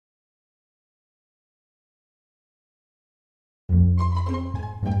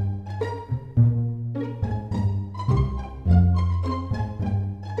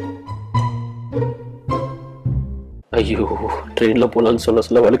ஐயோ ட்ரெயின்ல போலான்னு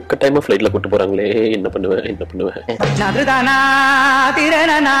சொல்ல வழுக்க டைம் ஃப்ளைட்ல கூட்டு போறாங்களே என்ன பண்ணுவேன்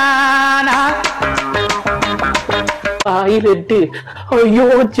பைலட் ஐயோ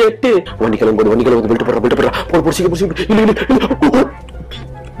ஜெட் வண்டி கிளம்பு பில்ட் போடுறா ரொம்ப சாக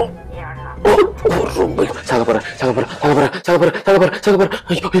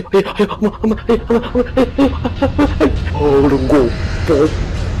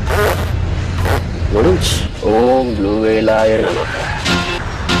ஓம் ப்ளூ வேலாயர்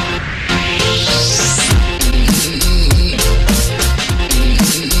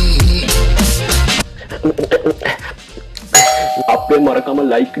அப்படியே மறக்காம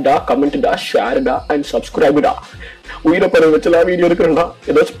லைக் டா கமெண்ட் டா ஷேர் டா அண்ட் சப்ஸ்கிரைப் டா உயிரை பறவை வச்சலாம் வீடியோ இருக்கிறேன்டா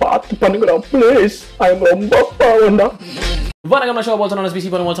ஏதாச்சும் பார்த்து பண்ணுங்கடா ப்ளீஸ் ஐ எம் ரொம்ப பாவம்டா. Welcome to the show, also known as BC,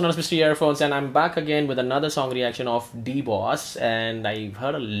 but also known as Mr. Earphones, and I'm back again with another song reaction of D-Boss. And I've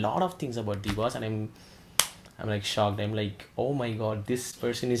heard a lot of things about D-Boss, and I'm like shocked. I'm like, oh my god, this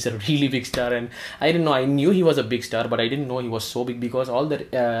person is a really big star. And I didn't know. I knew he was a big star, but I didn't know he was so big because all the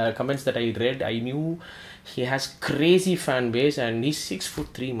comments that I read, I knew he has crazy fan base, and he's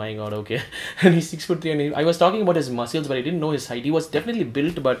 6'3". My god, okay. And he's 6'3", and I was talking about his muscles, but I didn't know his height. He was definitely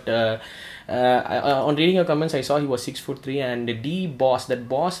built, but on reading your comments, I saw he was 6'3", and D-Boss. That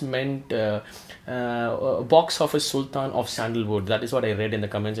boss meant box office sultan of Sandalwood. That is what I read in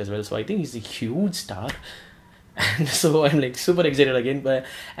the comments as well. So I think he's a huge star. And so I'm like super excited again.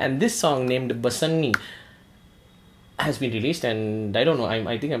 And this song named BaSaNNi has been released, and I don't know,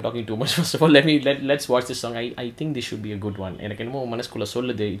 I think I'm talking too much. First of all, let's watch this song. I think this should be a good one. And I can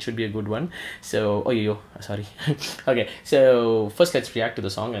it should be a good one. So sorry. Okay, so first let's react to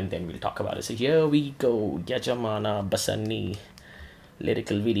the song and then we'll talk about it. So here we go. YaJAMaNa BaSaNNi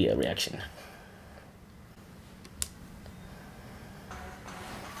lyrical video reaction.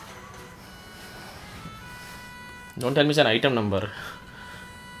 Don't tell me it's an item number.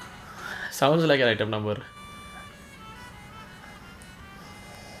 Sounds like an item number.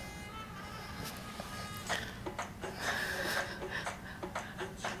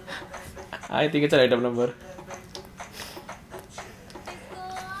 I think it's an item number.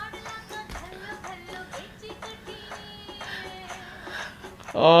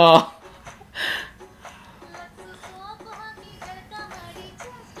 Oh,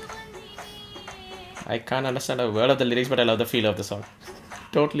 I can't understand a word of the lyrics, but I love the feel of the song.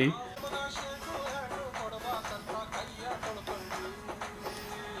 Totally.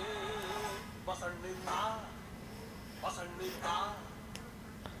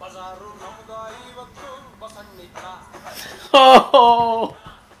 Oh,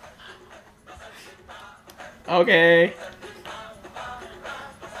 okay.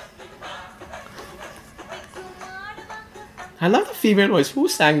 I love the female voice. Who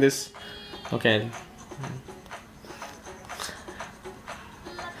sang this? Okay.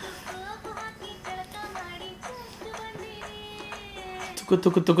 Tuku.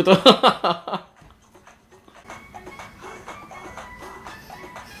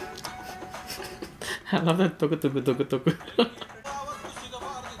 I love that tuku.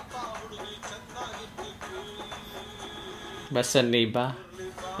 BaSaNNi ba?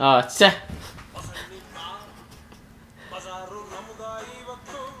 Oh, tsa.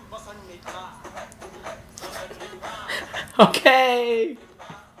 Okay.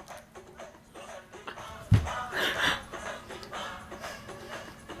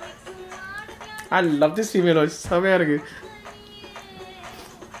 I love this female voice. Tuku.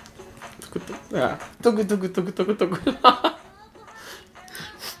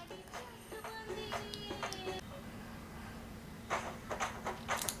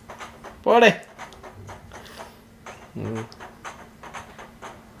 Pode.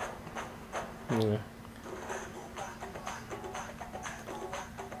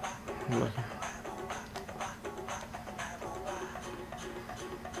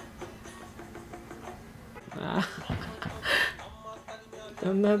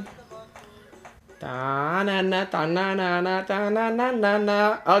 Ta-na-na.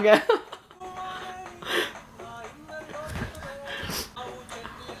 Okay.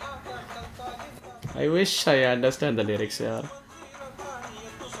 I wish I understand the lyrics, yeah.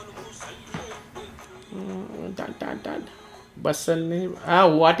 BaSaNNi.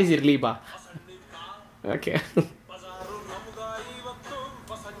 What is Irliba? Okay.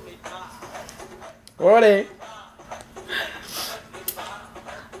 Ore.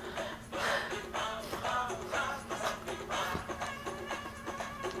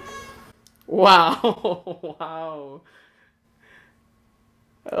 Wow. Wow.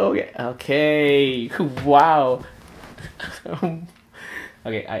 Okay. Wow.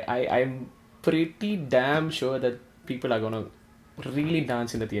 Okay, I'm pretty damn sure that people are gonna really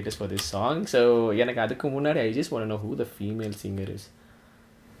dance in the theaters for this song. So எனக்கு அதுக்கு முன்னாடி I just want to know who the female singer is.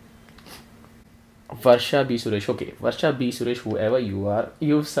 Varsha B. Suresh. Okay, Varsha B. Suresh, whoever you are,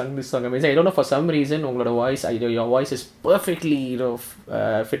 you've sung this song amazing. I don't know, for some reason, your voice is perfectly,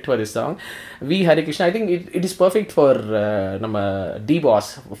 fit for this song. V. Hare Krishna, I think it is perfect for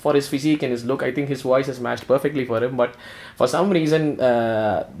D-Boss, for his physique and his look. I think his voice is matched perfectly for him, but for some reason,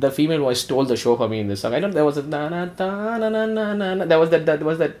 the female voice stole the show for me in this song. I don't know, there was a there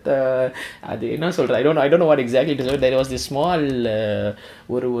was that I don't know what exactly it is. There was this small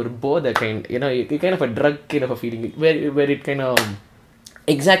or both kind, kind of a drug kind of a feeling where it kind of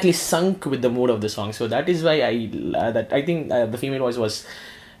exactly sunk with the mood of the song. So that is why I think the female voice was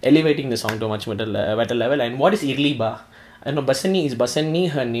elevating the song to a much better level. And what is Irli Ba? I don't know, BaSaNNi, is BaSaNNi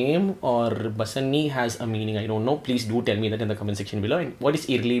her name, or BaSaNNi has a meaning? I don't know. Please do tell me that in the comment section below. And what is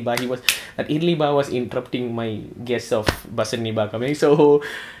Irli Ba? Irli Ba was interrupting my guess of BaSaNNi Ba coming. So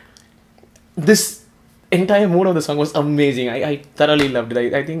this entire mood of the song was amazing. I thoroughly loved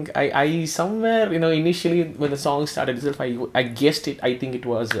it. I think I somewhere, initially when the song started itself, I guessed it. I think it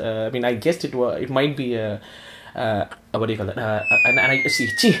was, I guessed it might be what do you call that?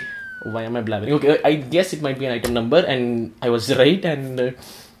 Why am I blabbering? Okay, I guess it might be an item number, and I was right. And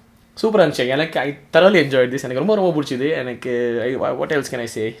super unchanged. I thoroughly enjoyed this. And what else can I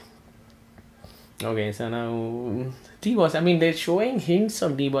say? Okay, so now D-Boss. They're showing hints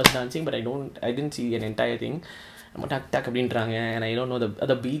of D-Boss dancing, but I didn't see an entire thing. And I don't know,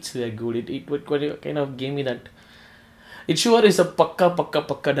 the beats were good. It kind of gave me that. It sure is a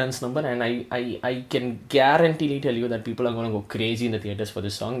pakka dance number, and I can guarantee tell you that people are gonna go crazy in the theaters for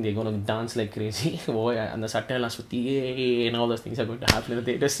this song. They're gonna dance like crazy. And the sattella sutti and all those things are going to happen in the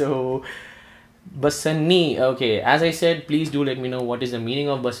theaters. So BaSaNNi. Okay, as I said, please do let me know what is the meaning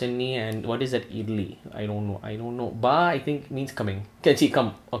of BaSaNNi and what is that Idli. I don't know. Ba, I think, means coming.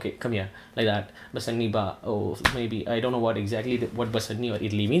 Come. Okay, come here. Like that. BaSaNNi Ba. Oh, maybe. I don't know what exactly what BaSaNNi or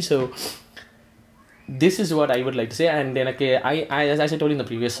Idli means. So this is what I would like to say. And then as I told in the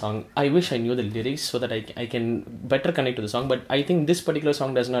previous song, I wish I knew the lyrics so that I can better connect to the song. But I think this particular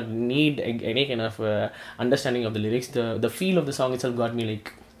song does not need any kind of understanding of the lyrics. The feel of the song itself got me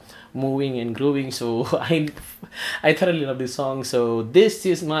like moving and grooving. So I thoroughly love this song. So this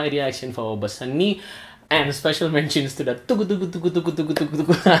is my reaction for BaSaNNi. And special mentions to that tuku tuku tuku tuku tuku tuku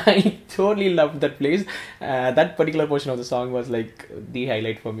tuku. I totally loved that place. That particular portion of the song was like the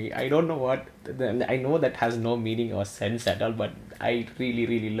highlight for me. I don't know what. I know that has no meaning or sense at all, but I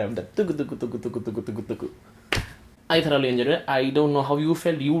really loved that tuku tuku tuku tuku tuku tuku tuku. I thoroughly enjoyed it. I don't know how you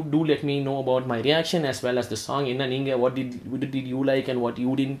felt. You do let me know about my reaction as well as the song. What did you like and what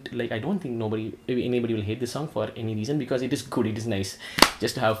you didn't like? I don't think anybody will hate this song for any reason, because it is good. It is nice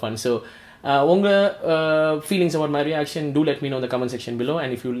just to have fun. So feelings about my reaction, do let me know in the comment section below.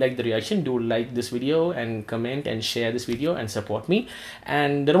 And if you like the reaction, do like this video and comment and share this video and support me.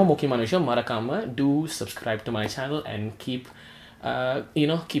 And do subscribe to my channel and keep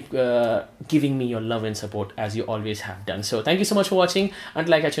giving me your love and support as you always have done. So thank you so much for watching.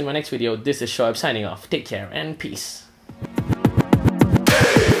 Until I catch you in my next video, this is Shoaib signing off. Take care and peace.